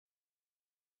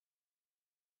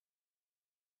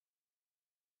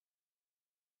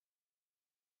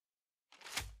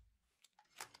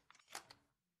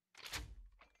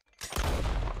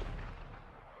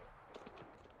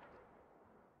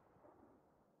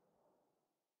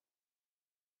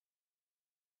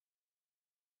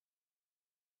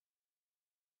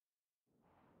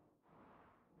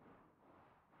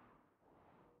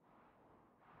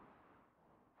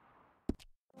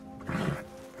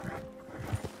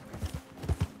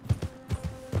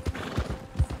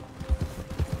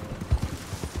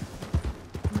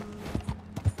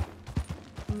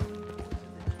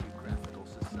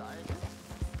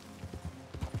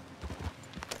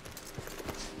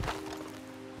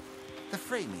The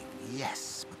framing,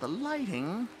 yes, but the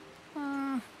lighting...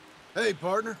 Hey,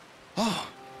 partner. Oh.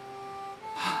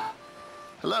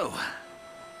 Hello.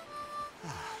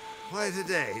 Quite a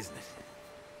day, isn't it?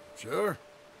 Sure.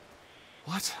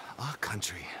 What a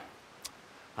country.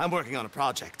 I'm working on a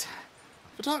project.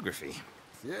 Photography.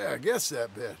 Yeah, I guess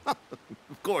that bit.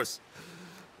 Of course.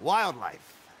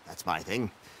 Wildlife. That's my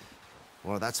thing.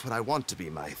 Or that's what I want to be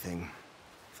my thing.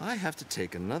 If I have to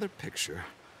take another picture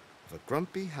of a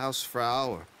grumpy housefrau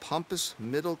or pompous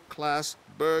middle-class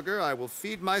burgher, I will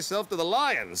feed myself to the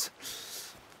lions.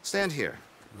 Stand here.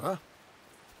 Huh?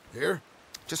 Here?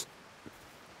 Just...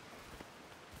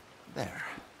 there.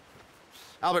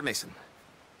 Albert Mason.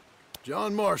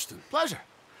 John Marston. Pleasure.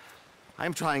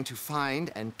 I'm trying to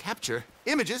find and capture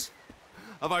images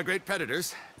of our great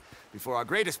predators before our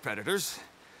greatest predators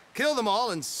kill them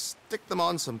all and stick them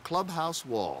on some clubhouse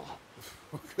wall.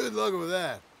 Well, good luck with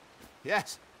that.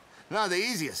 Yes, not the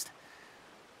easiest.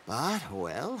 But,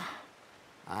 well,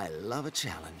 I love a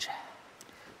challenge.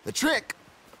 The trick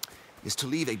is to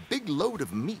leave a big load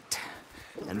of meat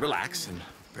and relax and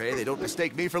pray they don't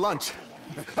mistake me for lunch.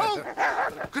 Oh,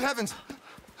 good heavens!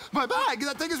 My bag!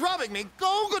 That thing is robbing me!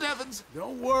 Oh, good heavens!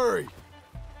 Don't worry.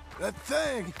 That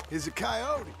thing is a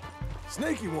coyote.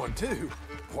 Sneaky one, too.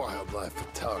 Wildlife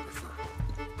photographer.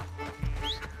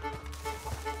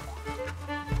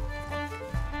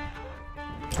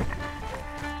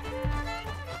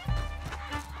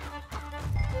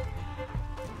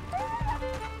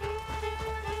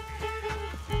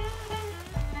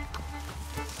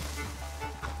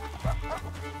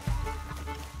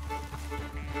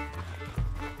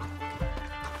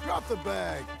 Drop the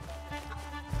bag.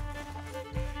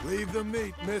 Leave the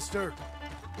meat, mister.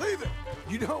 Leave it!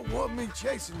 You don't want me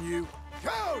chasing you.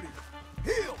 Coyote!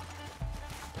 Heel!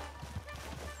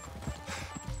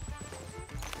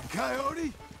 And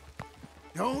Coyote,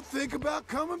 don't think about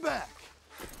coming back.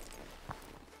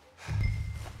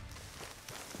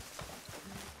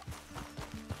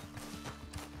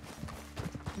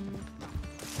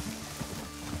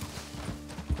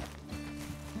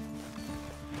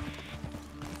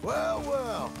 Well,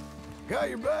 well. Got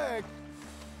your bag.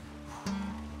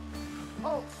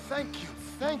 Oh, thank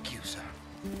you, sir.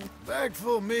 Bag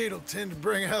full of meat will tend to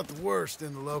bring out the worst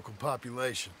in the local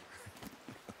population.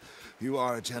 You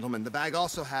are a gentleman. The bag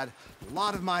also had a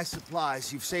lot of my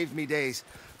supplies. You've saved me days.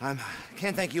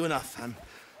 Can't thank you enough.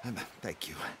 Thank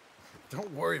you.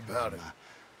 Don't worry about it.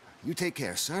 You take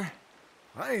care, sir.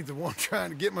 I ain't the one trying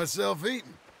to get myself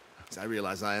eaten. I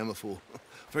realize I am a fool.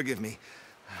 Forgive me.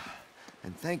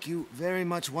 And thank you very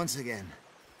much once again.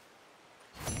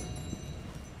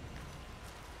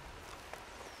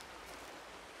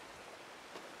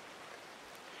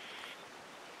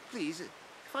 Please, if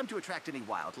I'm to attract any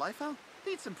wildlife, I'll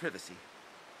need some privacy.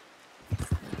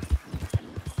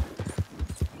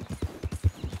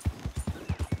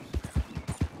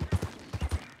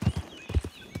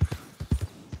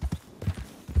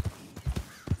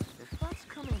 If that's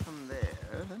coming from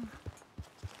there, then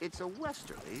it's a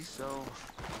westerly, so...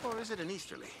 Or is it an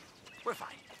easterly? We're fine.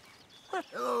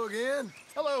 Hello again.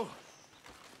 Hello.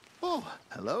 Oh,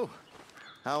 hello.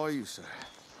 How are you, sir?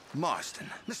 Marston.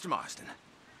 Mr. Marston.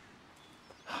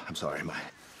 I'm sorry,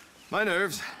 my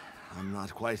nerves. I'm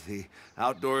not quite the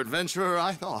outdoor adventurer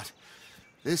I thought.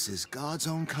 This is God's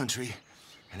own country,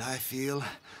 and I feel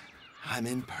I'm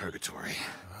in purgatory.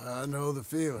 I know the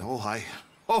feeling. Oh, I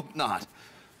hope not.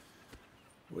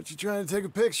 What you trying to take a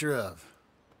picture of?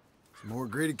 Some more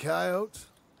greedy coyotes?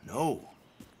 No.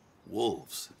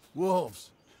 Wolves. Wolves.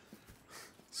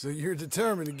 So you're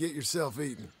determined to get yourself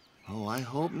eaten? Oh, I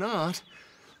hope not.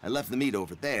 I left the meat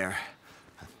over there.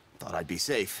 I thought I'd be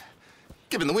safe.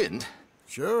 Given the wind.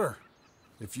 Sure.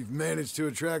 If you've managed to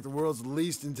attract the world's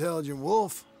least intelligent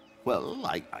wolf. Well,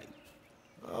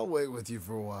 I'll wait with you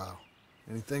for a while.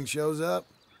 Anything shows up,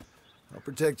 I'll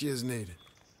protect you as needed.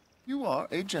 You are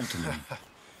a gentleman.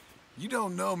 You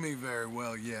don't know me very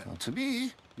well yet. Well, to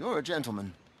me, you're a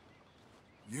gentleman.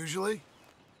 Usually,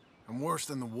 I'm worse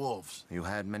than the wolves. You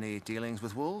had many dealings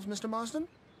with wolves, Mr. Marsden?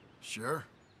 Sure.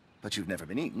 But you've never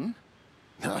been eaten.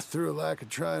 Not through a lack of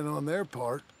trying on their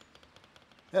part.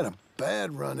 Had a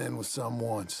bad run-in with some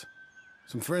once.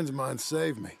 Some friends of mine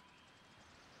saved me.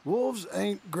 Wolves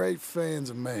ain't great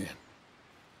fans of man.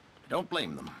 Don't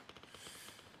blame them.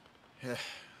 Yeah.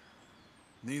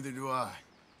 Neither do I.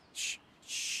 Shh,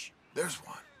 shh. There's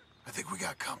one. I think we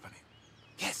got company.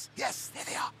 Yes, there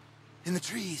they are. In the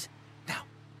trees. Now,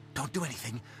 don't do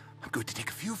anything. I'm going to take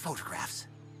a few photographs.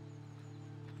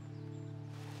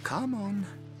 Come on.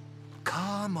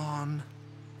 Come on.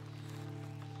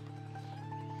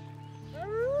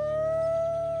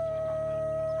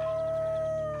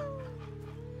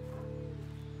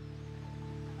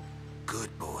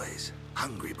 boys.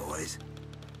 Hungry boys.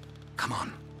 Come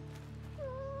on.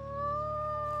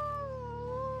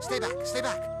 Stay back, stay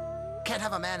back. Can't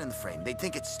have a man in the frame. They'd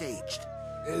think it's staged.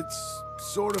 It's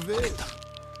sort of is.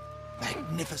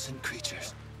 Magnificent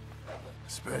creatures.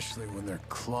 Especially when they're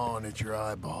clawing at your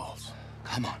eyeballs.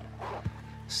 Come on.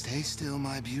 Stay still,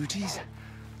 my beauties.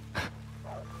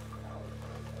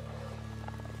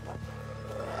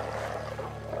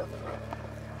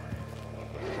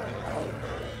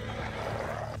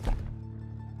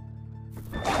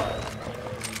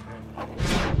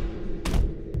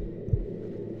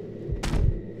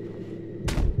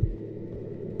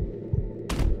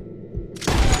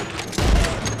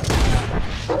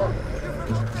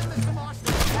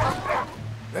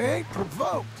 They ain't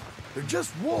provoked. They're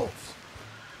just wolves.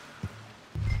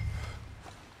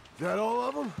 Is that all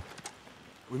of them?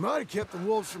 We might have kept the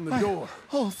wolves from the door.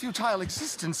 Whole futile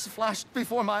existence flashed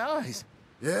before my eyes.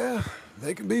 Yeah,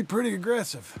 they can be pretty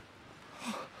aggressive.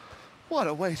 What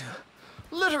a way to...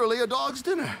 Literally a dog's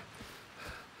dinner.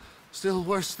 Still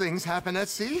worse things happen at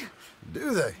sea?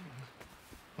 Do they?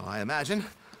 Well, I imagine.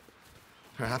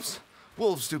 Perhaps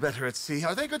wolves do better at sea.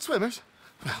 Are they good swimmers?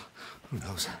 Well, who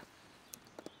knows?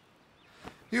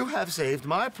 You have saved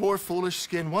my poor foolish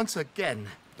skin once again.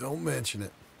 Don't mention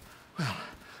it. Well,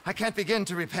 I can't begin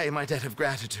to repay my debt of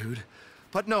gratitude.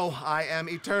 But no, I am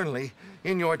eternally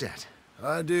in your debt.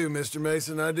 I do, Mr.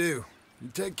 Mason, I do. You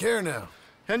take care now.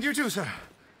 And you too, sir.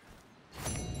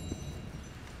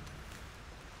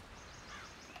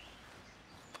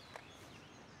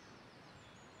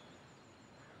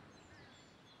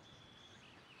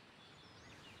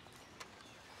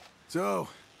 So,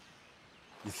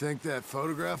 you think that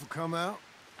photograph will come out?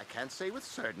 I can't say with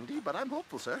certainty, but I'm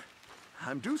hopeful, sir.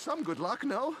 I'm due some good luck,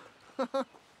 no?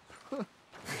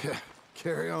 Yeah,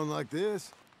 carry on like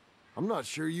this. I'm not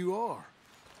sure you are.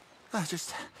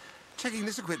 Just checking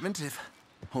this equipment, if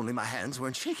only my hands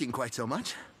weren't shaking quite so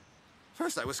much.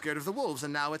 First I was scared of the wolves,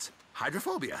 and now it's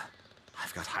hydrophobia.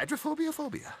 I've got hydrophobia.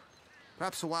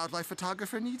 Perhaps a wildlife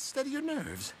photographer needs steadier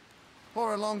nerves.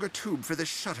 Or a longer tube for this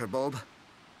shutter bulb.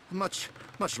 A much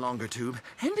longer tube,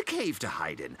 and a cave to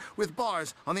hide in, with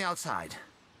bars on the outside.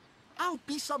 I'll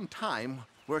be some time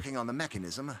working on the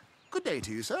mechanism. Good day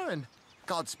to you, sir, and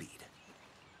Godspeed.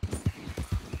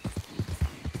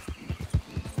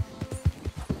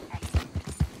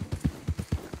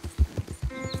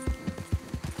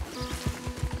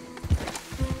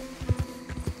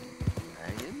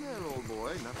 Hang in there, old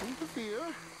boy. Nothing to fear.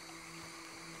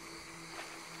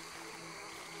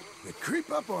 They creep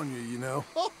up on you, you know.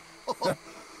 Oh,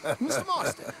 Mr.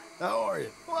 Marston. How are you?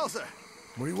 Well, sir,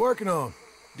 What are you working on?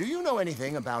 do you know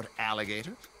anything about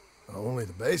alligators? Only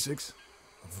the basics.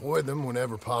 Avoid them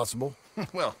whenever possible.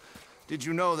 Well, did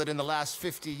you know that in the last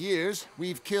 50 years,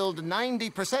 we've killed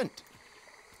 90%? You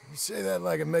say that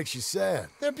like it makes you sad.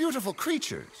 They're beautiful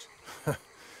creatures.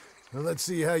 Well, let's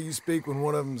see how you speak when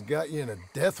one of them's got you in a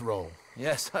death roll.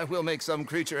 Yes, I will make some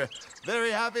creature a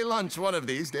very happy lunch one of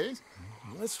these days.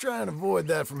 Let's try and avoid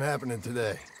that from happening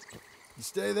today. You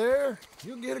stay there,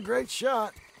 you'll get a great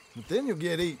shot, but then you'll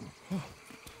get eaten.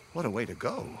 What a way to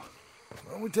go.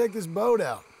 Why don't we take this boat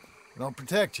out, and I'll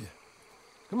protect you.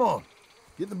 Come on,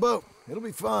 get in the boat. It'll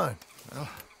be fine. Well,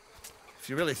 if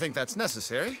you really think that's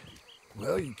necessary.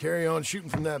 Well, you carry on shooting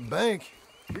from that bank,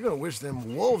 you're gonna wish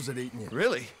them wolves had eaten you.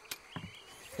 Really?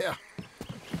 Yeah.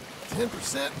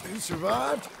 10% who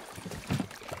survived.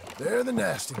 They're the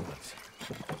nasty ones.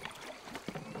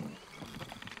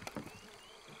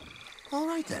 All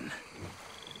right, then.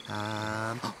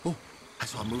 Oh, I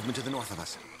saw movement to the north of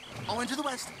us. Oh, and to the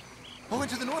west. Oh, and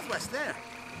to the northwest, there.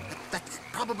 That's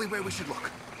probably where we should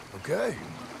look. Okay,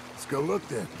 let's go look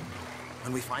then.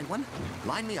 When we find one,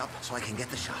 line me up so I can get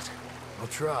the shot. I'll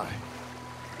try.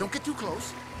 Don't get too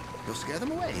close. You'll scare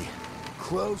them away.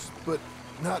 Close, but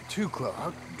not too close.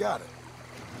 I got it.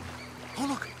 Oh,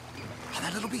 look. On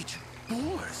that little beach.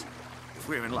 Boars. If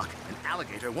we're in luck, an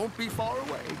alligator won't be far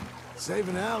away.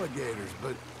 Saving alligators,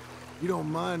 but you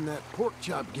don't mind that pork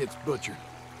chop gets butchered.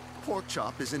 Pork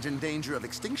chop isn't in danger of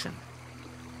extinction.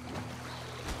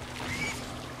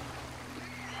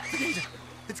 The gator!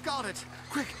 It's got it!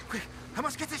 Quick, quick! I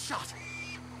must get this shot!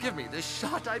 Give me this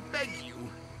shot, I beg you!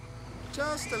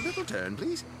 Just a little turn,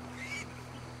 please.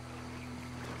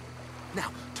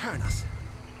 Now, turn us.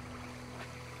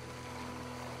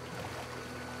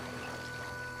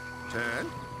 Turn.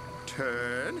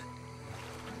 Turn.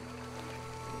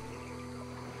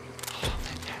 Oh,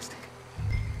 fantastic.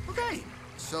 Okay,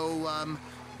 so,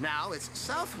 now it's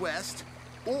southwest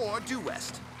or due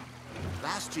west.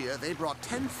 Last year, they brought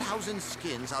 10,000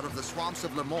 skins out of the swamps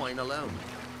of Lemoyne alone.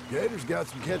 Gator's got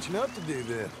some catching up to do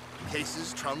then.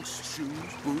 Cases, trunks, shoes,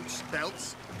 boots,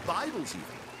 belts, Bibles even.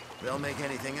 They'll make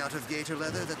anything out of gator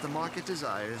leather that the market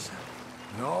desires.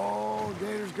 And all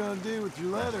Gator's gonna do with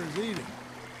your leather is eat it.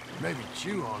 Maybe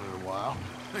chew on it a while.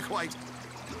 Quite.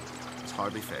 It's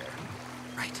hardly fair.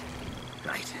 Right.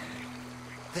 Right.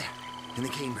 There, in the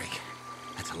canebrake.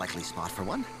 That's a likely spot for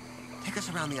one. Take us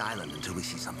around the island until we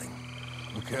see something.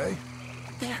 Okay.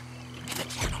 There, in the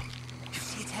channel. You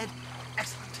see its head?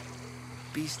 Excellent.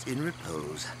 Beast in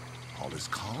repose. All is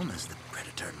calm as the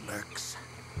predator lurks.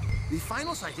 The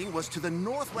final sighting was to the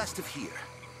northwest of here.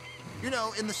 You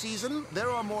know, in the season, there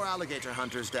are more alligator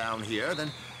hunters down here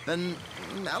than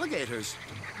alligators.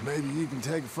 Maybe you can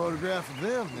take a photograph of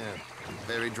them then.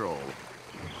 Very droll.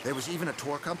 There was even a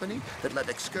tour company that let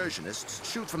excursionists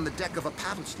shoot from the deck of a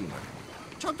paddle steamer.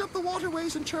 Chugged up the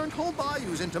waterways and churned whole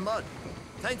bayous into mud.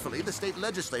 Thankfully, the state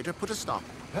legislature put a stop.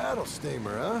 Paddle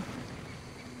steamer, huh?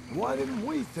 Why didn't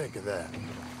we think of that?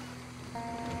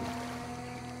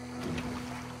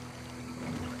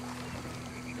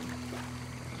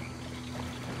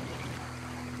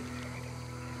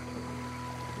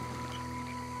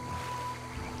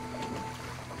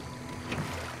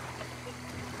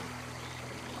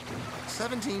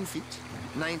 "17 feet,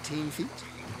 19 feet,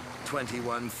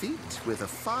 21 feet with a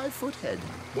 5-foot head."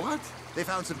 What? They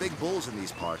found some big bulls in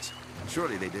these parts.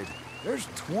 Surely they did. There's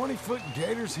 20-foot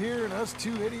gators here and us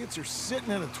two idiots are sitting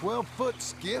in a 12-foot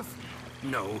skiff?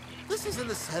 No, this is in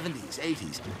the 70s,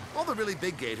 80s. All the really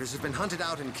big gators have been hunted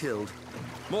out and killed.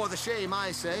 More the shame,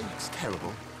 I say. It's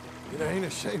terrible. It ain't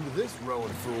ashamed of this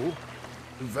rowing fool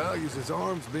who values his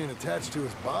arms being attached to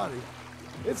his body.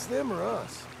 It's them or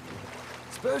us.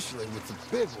 Especially with the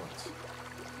big ones.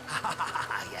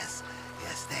 Yes,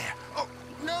 yes, there. Oh,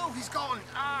 no, he's gone.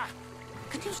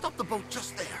 Can you stop the boat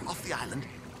just there, off the island?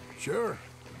 Sure.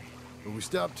 If we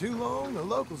stop too long, the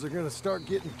locals are gonna start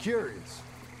getting curious.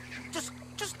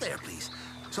 Just there, please.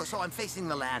 So I'm facing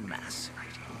the landmass.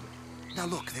 Now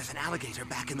look, there's an alligator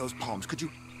back in those palms. Could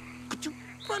you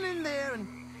run in there and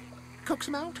coax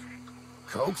him out?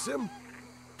 Coax him?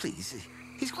 Please,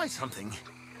 he's quite something.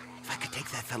 If I could take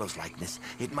that fellow's likeness,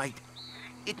 it might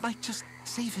just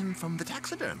save him from the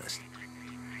taxidermist.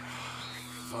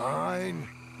 Fine.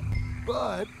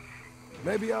 But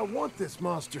maybe I want this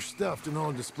monster stuffed and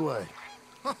on display.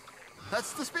 Huh,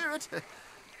 that's the spirit.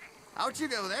 Out you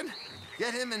go then.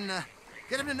 Get him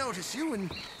to notice you,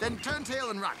 and then turn tail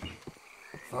and run.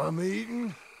 If I'm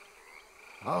eating,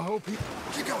 I hope he...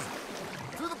 Keep going.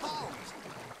 Through the palms.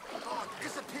 Oh,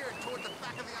 disappeared toward the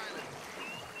back of the island.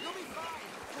 You'll be fine.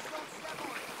 Just don't step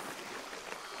on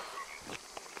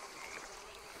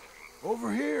it.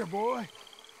 Over here, boy.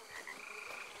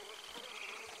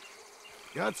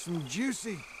 Got some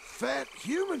juicy, fat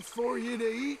humans for you to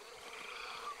eat.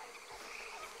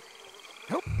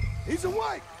 Help! He's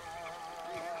awake!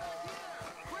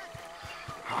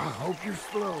 I hope you're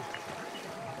slow.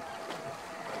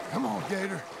 Come on,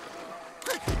 Gator.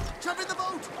 Quick! Jump in the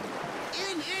boat!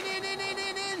 In!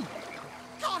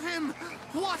 Got him!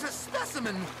 What a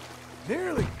specimen!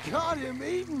 Nearly caught him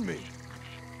eating me.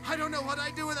 I don't know what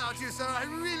I'd do without you, sir. I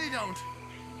really don't.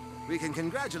 We can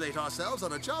congratulate ourselves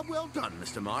on a job well done,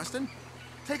 Mr. Marston.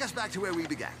 Take us back to where we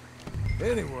began.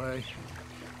 Anyway,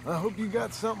 I hope you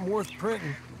got something worth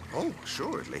printing. Oh,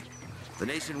 assuredly. The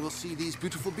nation will see these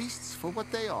beautiful beasts for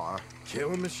what they are.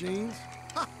 Killing machines?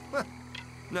 Ha! Well,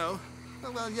 no.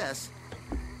 Well, yes.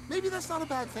 Maybe that's not a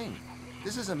bad thing.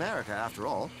 This is America, after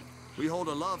all. We hold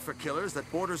a love for killers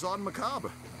that borders on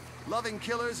macabre. Loving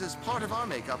killers is part of our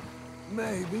makeup.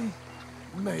 Maybe.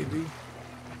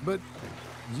 But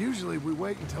usually we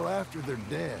wait until after they're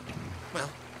dead. Well,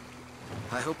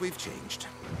 I hope we've changed.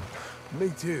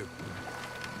 Me too.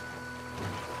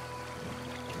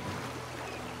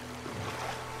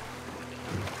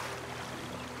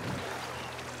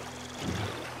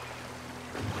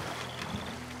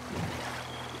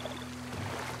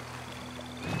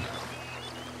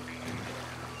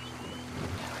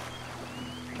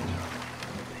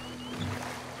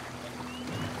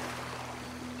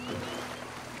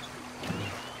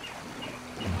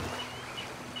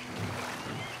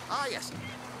 Ah, yes.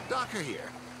 Docker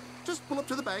here. Just pull up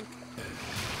to the bank.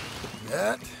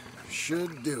 That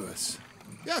should do us.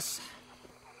 Yes.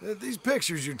 These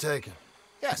pictures you're taking,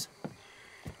 Yes.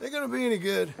 they gonna be any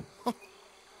good?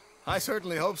 I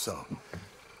certainly hope so.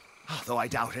 Though I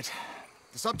doubt it.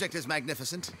 The subject is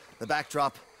magnificent, the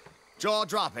backdrop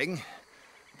jaw-dropping,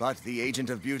 but the agent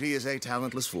of beauty is a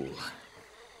talentless fool.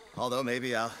 Although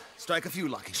maybe I'll strike a few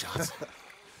lucky shots.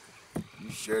 You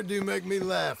sure do make me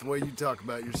laugh the way you talk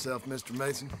about yourself, Mr.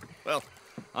 Mason. Well,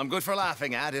 I'm good for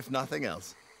laughing at, if nothing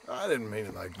else. I didn't mean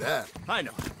it like that. I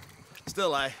know.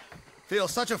 Still, I feel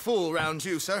such a fool round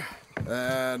you, sir.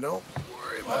 Don't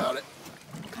worry about it.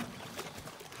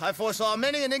 I foresaw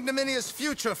many an ignominious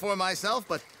future for myself,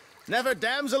 but never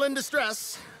damsel in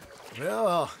distress.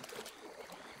 Well,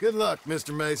 good luck,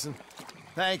 Mr. Mason.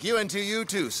 Thank you, and to you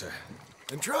too, sir.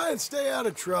 And try and stay out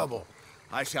of trouble.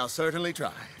 I shall certainly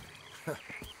try.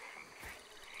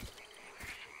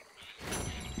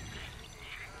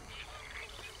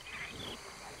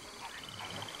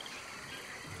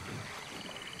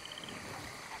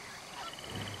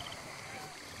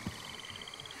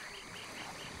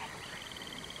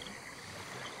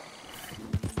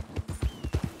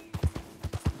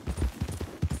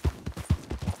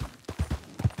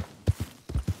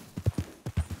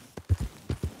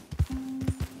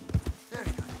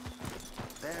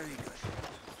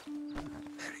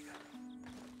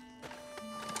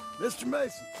 Mr.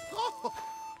 Mason, Oh,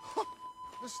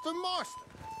 Mr. Marston.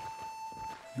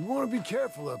 you want to be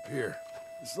careful up here.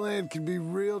 This land can be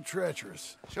real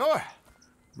treacherous. Sure.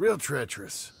 Real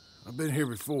treacherous. I've been here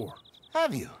before.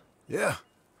 Have you? Yeah.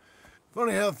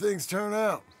 Funny how things turn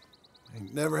out.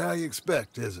 Ain't never how you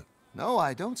expect, is it? No,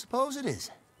 I don't suppose it is.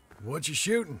 What you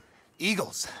shooting?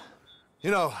 Eagles.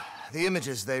 You know, the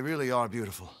images, they really are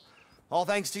beautiful. All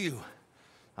thanks to you.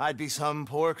 I'd be some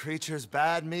poor creature's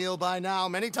bad meal by now,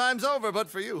 many times over, but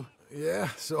for you. Yeah,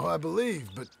 so I believe,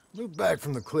 but move back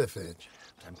from the cliff edge.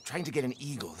 But I'm trying to get an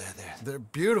eagle. They're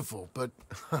beautiful, but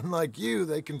unlike you,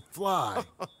 they can fly.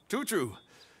 Too true.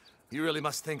 You really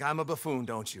must think I'm a buffoon,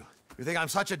 don't you? You think I'm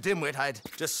such a dimwit I'd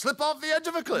just slip off the edge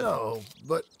of a cliff? No,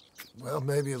 but, well,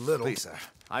 maybe a little. Please, sir.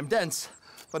 I'm dense,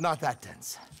 but not that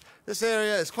dense. This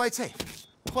area is quite safe.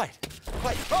 Quite.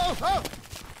 Oh, oh!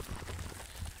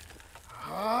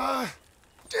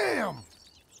 Damn!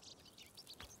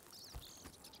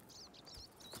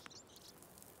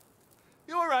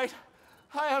 You're right.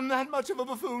 I am that much of a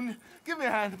buffoon. Give me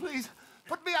a hand, please.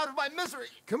 Put me out of my misery.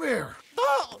 Come here.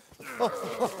 Oh!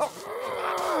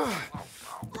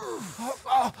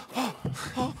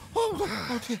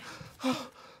 Oh, dear.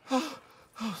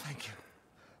 Oh, thank you.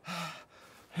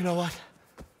 You know what?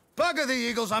 Bugger the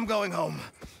eagles, I'm going home.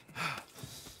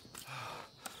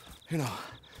 You know,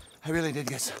 I really did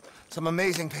get some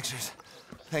amazing pictures,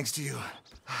 thanks to you.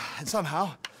 And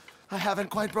somehow, I haven't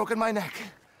quite broken my neck.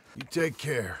 You take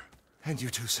care. And you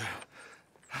too, sir.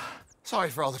 Sorry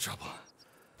for all the trouble.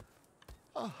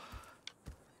 Oh.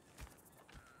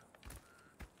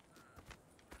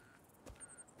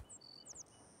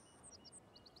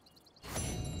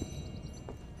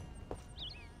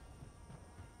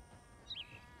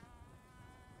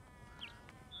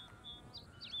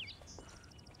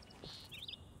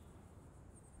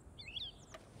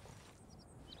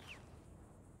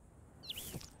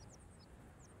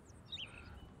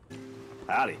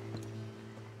 Howdy.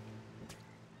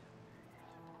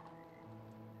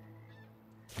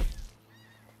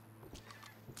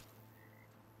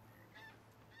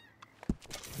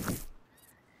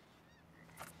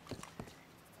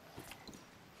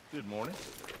 Good morning.